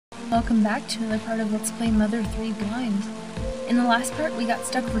Welcome back to another part of Let's Play Mother 3 Blind. In the last part, we got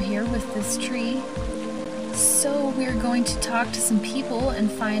stuck over here with this tree, so we're going to talk to some people and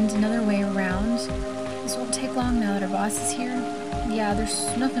find another way around. This won't take long now that our boss is here. Yeah,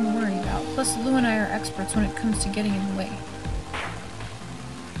 there's nothing to worry about. Plus, Lou and I are experts when it comes to getting in the way.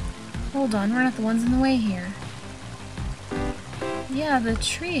 Hold on, we're not the ones in the way here. Yeah, the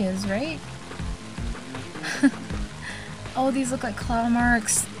tree is, right? Oh, these look like claw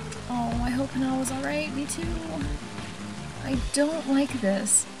marks. Oh, I hope Nooo was alright. Me too. I don't like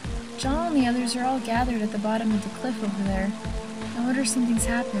this. John and the others are all gathered at the bottom of the cliff over there. I wonder if something's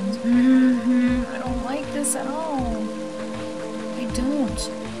happened. I don't like this at all. I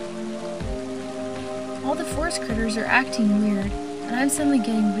don't. All the forest critters are acting weird, and I'm suddenly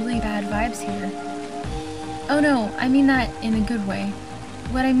getting really bad vibes here. Oh no, I mean that in a good way.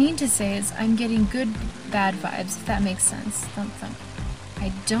 What I mean to say is I'm getting good bad vibes, if that makes sense. Thump thump.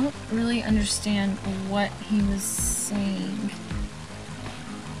 I don't really understand what he was saying.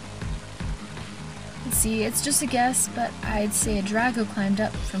 Let's see, it's just a guess, but I'd say a Drago climbed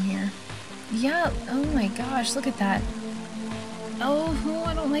up from here. Yeah, oh my gosh, look at that. Oh,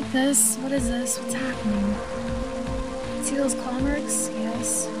 I don't like this. What is this? What's happening? See those claw marks?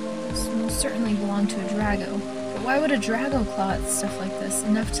 Yes. Those most certainly belong to a Drago. But why would a Drago claw at stuff like this?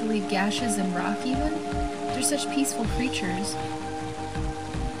 Enough to leave gashes in rock even? They're such peaceful creatures.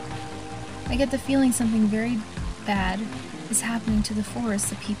 I get the feeling something very bad is happening to the forest,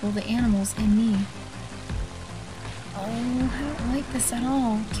 the people, the animals, and me. Oh, I don't like this at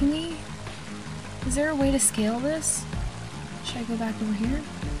all. Can we... Is there a way to scale this? Should I go back over here?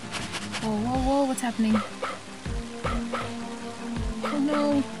 Whoa, whoa, whoa, what's happening? Oh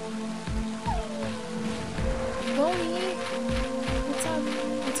no! Boney! What's up?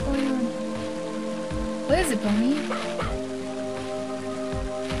 What's going on? What is it, Boney?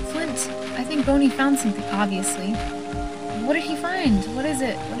 Flint! I think Boney found something, obviously. What did he find? What is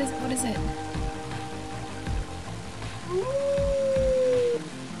it? What is it? What is it?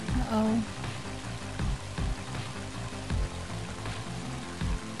 Uh-oh.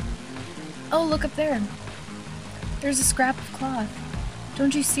 Oh, look up there. There's a scrap of cloth.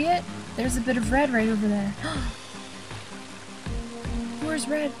 Don't you see it? There's a bit of red right over there. Where's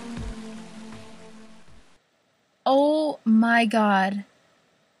red? Oh my god.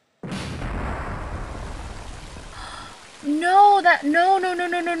 No,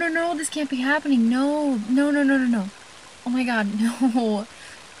 no, this can't be happening. No. Oh my god, no.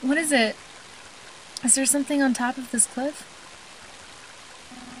 What is it? Is there something on top of this cliff?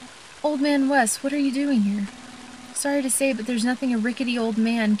 Old Man Wes, what are you doing here? Sorry to say, but there's nothing a rickety old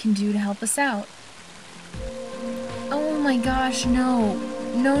man can do to help us out. Oh my gosh, no.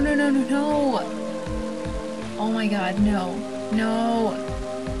 No. Oh my god, no.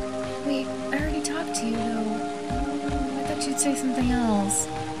 Wait, I already talked to you, though. I thought you'd say something else.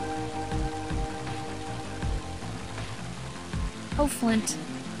 Oh, Flint.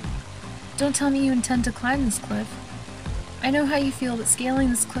 Don't tell me you intend to climb this cliff. I know how you feel, but scaling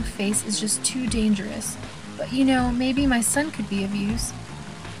this cliff face is just too dangerous. But you know, maybe my son could be of use.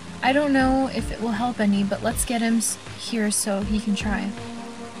 I don't know if it will help any, but let's get him here so he can try.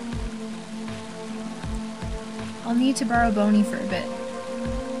 I'll need to borrow Boney for a bit.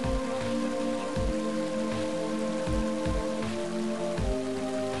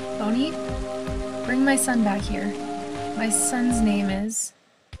 Boney? Bring my son back here. My son's name is...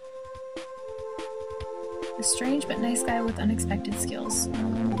 A strange but nice guy with unexpected skills.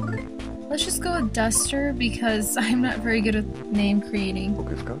 Let's just go with Duster because I'm not very good at name creating.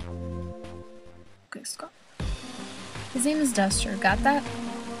 Okay, Scott. His name is Duster. Got that?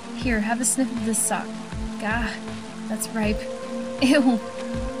 Here, have a sniff of this sock. Gah, that's ripe. Ew.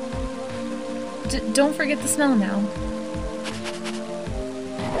 Don't forget the smell now.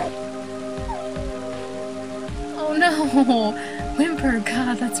 Oh no! Whimper,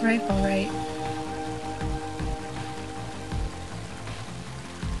 god, that's ripe, alright.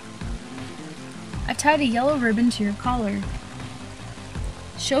 I've tied a yellow ribbon to your collar.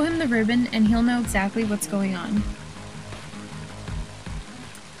 Show him the ribbon and he'll know exactly what's going on.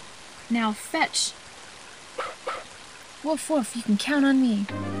 Now fetch! Woof woof, you can count on me.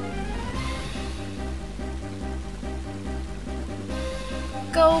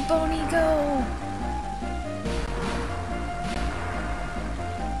 Go, Boney, go!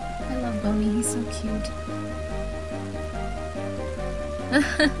 I love Boney, he's so cute.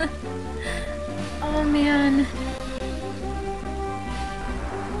 Oh man.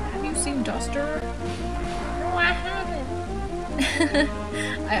 Have you seen Duster? No, I haven't.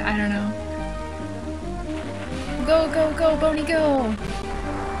 I don't know. Go, Boney, go!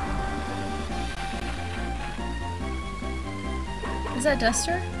 Is that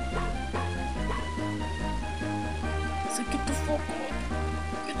Duster? So get the fuck up.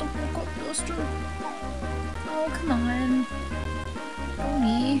 Get the fuck up, Duster. Oh, come on.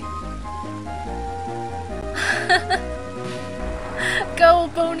 Boney.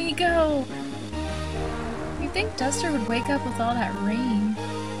 Go, Boney, go! You'd think Duster would wake up with all that rain.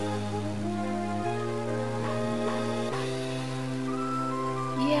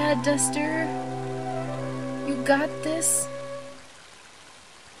 Yeah, Duster. You got this.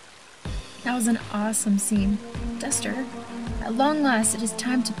 That was an awesome scene. Duster, at long last it is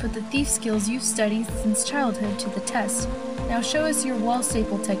time to put the thief skills you've studied since childhood to the test. Now show us your wall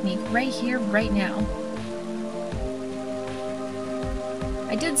staple technique, right here, right now.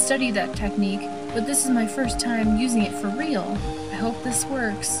 I did study that technique, but this is my first time using it for real. I hope this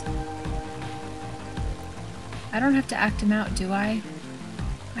works. I don't have to act him out, do I?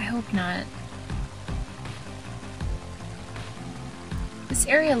 I hope not. This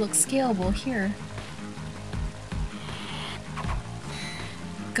area looks scalable here.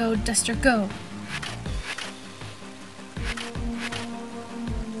 Go, Duster, go!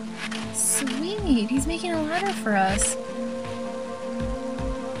 Sweet! He's making a ladder for us.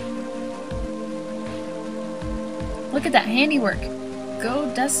 Look at that handiwork. Go,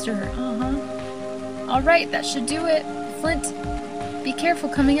 Duster. Uh-huh. Alright, that should do it. Flint, be careful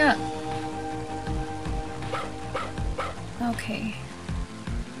coming up. Okay.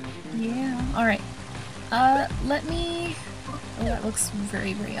 Yeah, alright. Let me... Oh, that looks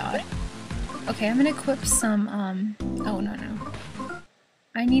very, very odd. Okay, I'm gonna equip some, oh, no.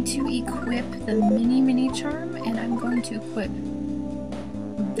 I need to equip the mini charm, and I'm going to equip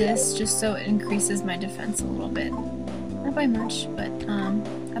this just so it increases my defense a little bit. Not by much, but,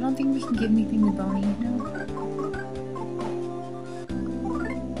 I don't think we can give anything to Boney, no?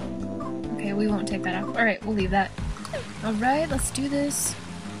 Okay, we won't take that off. Alright, we'll leave that. Alright, let's do this.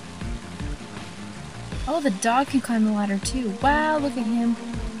 Oh, the dog can climb the ladder too. Wow, look at him.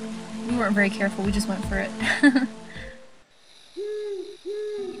 We weren't very careful, we just went for it.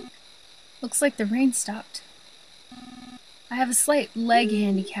 Looks like the rain stopped. I have a slight leg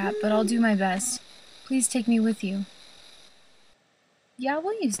handicap, but I'll do my best. Please take me with you. Yeah,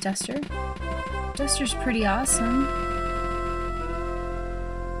 we'll use Duster. Duster's pretty awesome.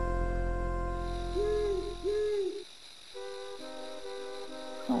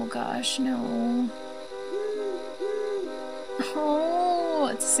 Oh gosh, no. Oh,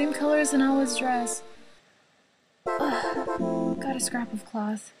 it's the same color as Anawa's dress. Ugh, got a scrap of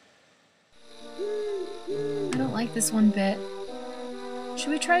cloth. I don't like this one bit. Should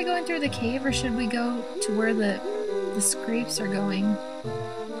we try going through the cave, or should we go to where the scrapes are going?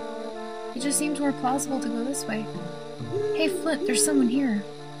 It just seems more plausible to go this way. Hey Flint, there's someone here.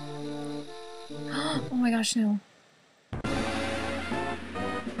 Oh my gosh, no.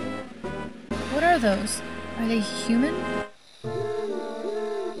 What are those? Are they human?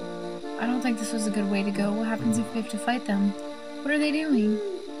 I don't think this was a good way to go. What happens if we have to fight them? What are they doing?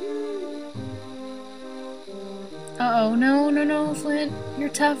 Uh-oh, no, Flint. You're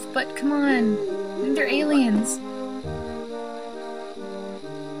tough, but come on. I think they're aliens.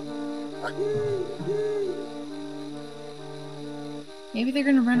 Maybe they're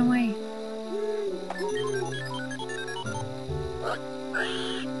gonna run away.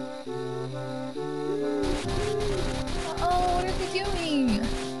 Oh, what are they doing?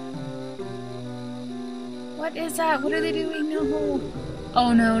 What is that? What are they doing? No.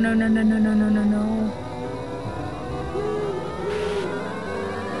 Oh, no.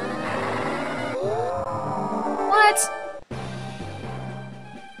 What?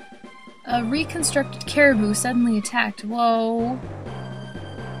 A reconstructed caribou suddenly attacked. Whoa.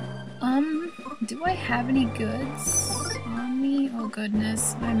 Do I have any goods on me? Oh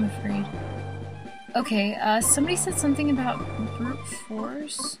goodness, I'm afraid. Okay, somebody said something about brute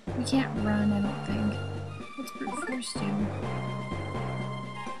force. We can't run, I don't think. What's brute force do?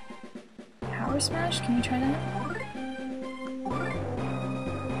 Power smash? Can we try that?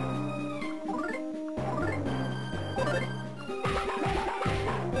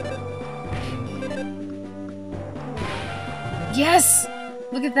 Yes!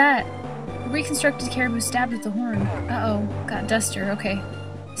 Look at that! The reconstructed caribou stabbed with the horn. Uh-oh, got Duster, okay.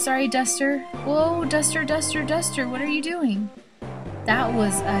 Sorry, Duster. Whoa, Duster, what are you doing? That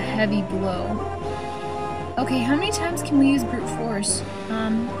was a heavy blow. Okay, how many times can we use brute force?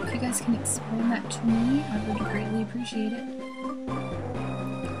 If you guys can explain that to me, I would greatly appreciate it.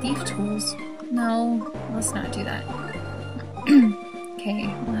 Thief tools. No, let's not do that. Okay,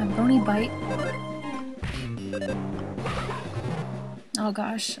 we'll have Bony Bite. Oh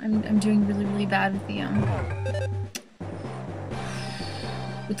gosh, I'm doing really bad with the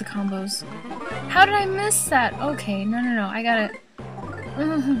with the combos. How did I miss that? Okay, no, I got it. I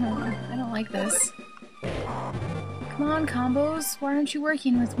don't like this. Come on, combos. Why aren't you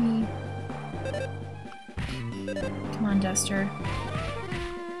working with me? Come on, Duster.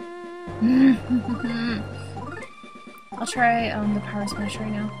 I'll try the Power Smash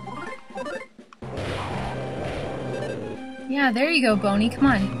right now. Yeah, there you go, Boney. Come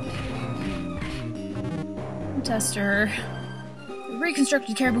on. Duster.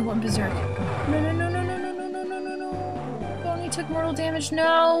 Reconstructed Caribou went berserk. No. Boney took mortal damage.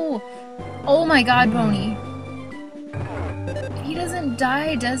 No! Oh my god, Boney. He doesn't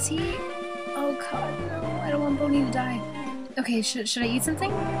die, does he? Oh god, no. I don't want Boney to die. Okay, should I eat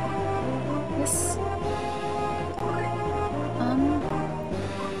something? Yes.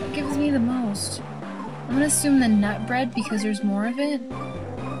 What gives me the most? I'm gonna assume the nut bread because there's more of it.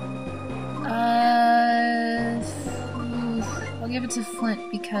 I'll give it to Flint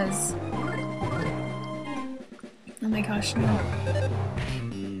because... Oh my gosh, no.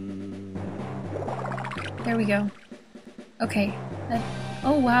 There we go. Okay.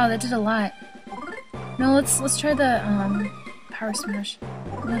 Oh wow, that did a lot. No, let's try the Power Smash.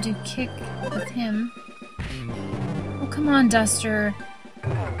 I'm gonna do kick with him. Oh come on, Duster.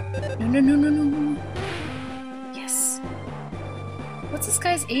 No. Yes. What's this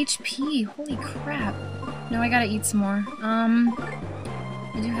guy's HP? Holy crap. No, I gotta eat some more. I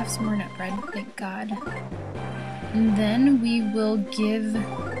do have some more nut bread, thank god. And then we will give...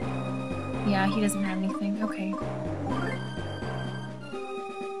 Yeah, he doesn't have anything. Okay.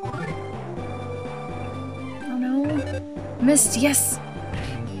 Oh no. Missed, yes!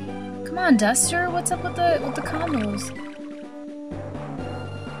 Come on, Duster, what's up with the combos?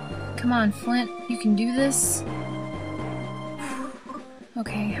 Come on, Flint, you can do this.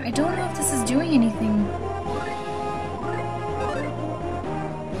 Okay, I don't know if this is doing anything.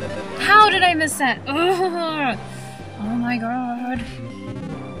 How did I miss that? Ugh! Oh my god.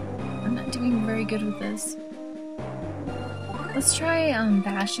 I'm not doing very good with this. Let's try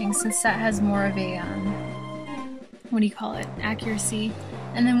bashing since that has more of a what do you call it? Accuracy.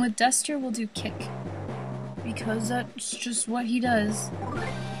 And then with Duster we'll do kick. Because that's just what he does.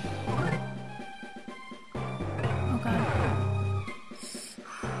 Oh god.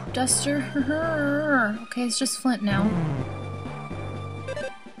 Duster. Okay, it's just Flint now.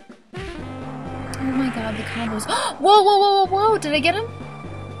 Oh my god, the combos. Whoa! Did I get him?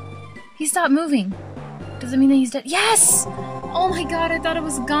 He stopped moving. Does it mean that he's dead? Yes! Oh my god, I thought it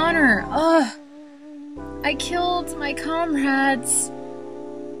was a goner. Ugh. I killed my comrades.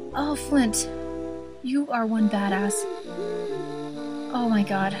 Oh, Flint. You are one badass. Oh my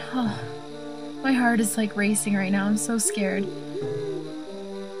god. Oh. My heart is like racing right now. I'm so scared.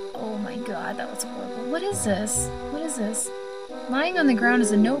 Oh my god, that was horrible. What is this? What is this? Lying on the ground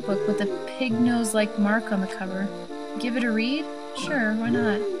is a notebook with a pig nose-like mark on the cover. Give it a read? Sure, why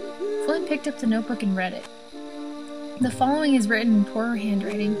not? Flint picked up the notebook and read it. The following is written in poor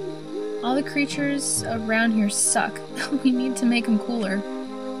handwriting. All the creatures around here suck. We need to make them cooler.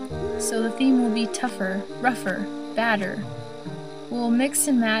 So the theme will be tougher, rougher, badder. We'll mix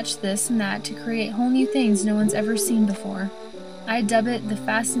and match this and that to create whole new things no one's ever seen before. I dub it the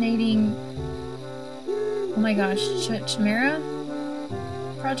fascinating... Oh my gosh, Chimera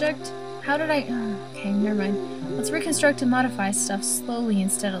project? How did I... Oh, okay, never mind. Let's reconstruct and modify stuff slowly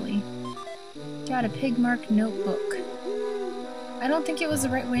and steadily. Got a pig mark notebook. I don't think it was the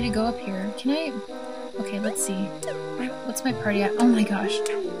right way to go up here. Can I... Okay, let's see. What's my party at? Oh my gosh.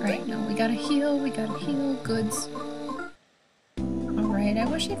 Alright, no, we gotta heal, goods. Alright, I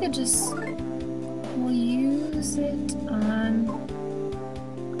wish I could just... We'll use it on...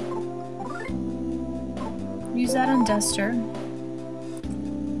 Use that on Duster.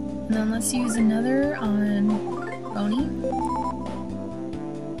 And then let's use another on Boney.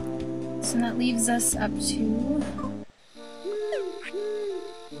 So that leaves us up to...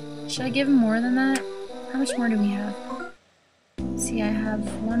 Should I give him more than that? How much more do we have? See, I have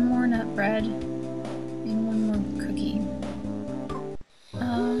one more nut bread and one more cookie.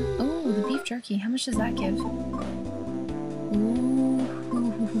 Oh, the beef jerky. How much does that give? Ooh.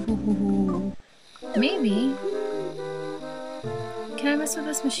 Maybe. Can I mess with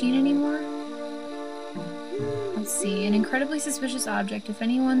this machine anymore? Let's see. An incredibly suspicious object. If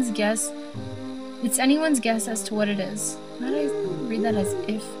anyone's guess... It's anyone's guess as to what it is. Why did I read that as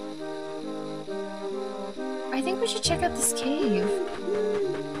if? I think we should check out this cave.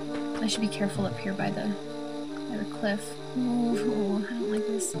 I should be careful up here by the cliff. Ooh, I don't like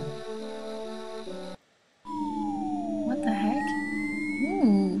this. What the heck?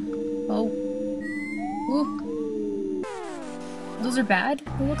 Ooh. Oh. Ooh. Those are bad?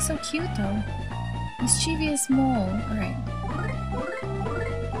 They look so cute though. Mischievous mole. Alright.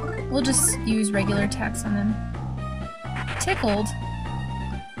 We'll just use regular attacks on them. Tickled?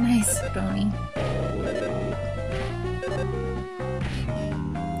 Nice, Bony.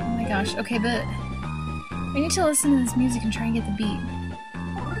 Oh my gosh. Okay, but I need to listen to this music and try and get the beat.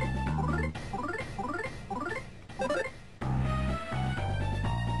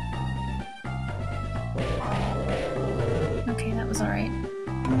 Okay, that was alright.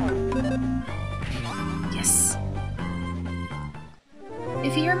 Yes.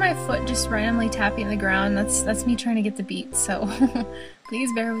 If you hear my foot just randomly tapping the ground, that's me trying to get the beat, so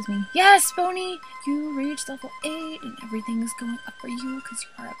please bear with me. Yes, Bony! You reached level 8 and everything is going up for you because you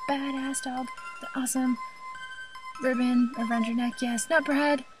are a badass dog. Awesome. Ribbon around your neck, yes.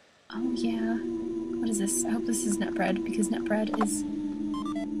 Nutbread! Oh yeah. What is this? I hope this is Nutbread because Nutbread is...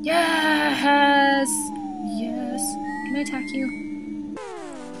 Yes! Yes. Can I attack you?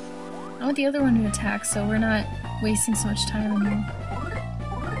 I want the other one to attack so we're not wasting so much time in here.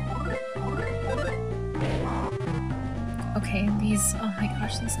 Okay, these... Oh my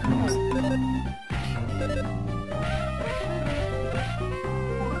gosh, these combos.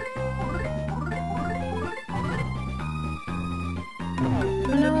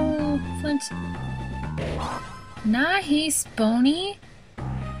 Oh no, Flint. Nice, Bony.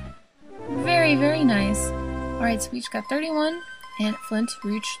 Very, very nice. Alright, so we each got 31, and Flint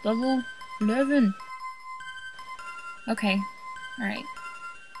reached level 11. Okay, alright.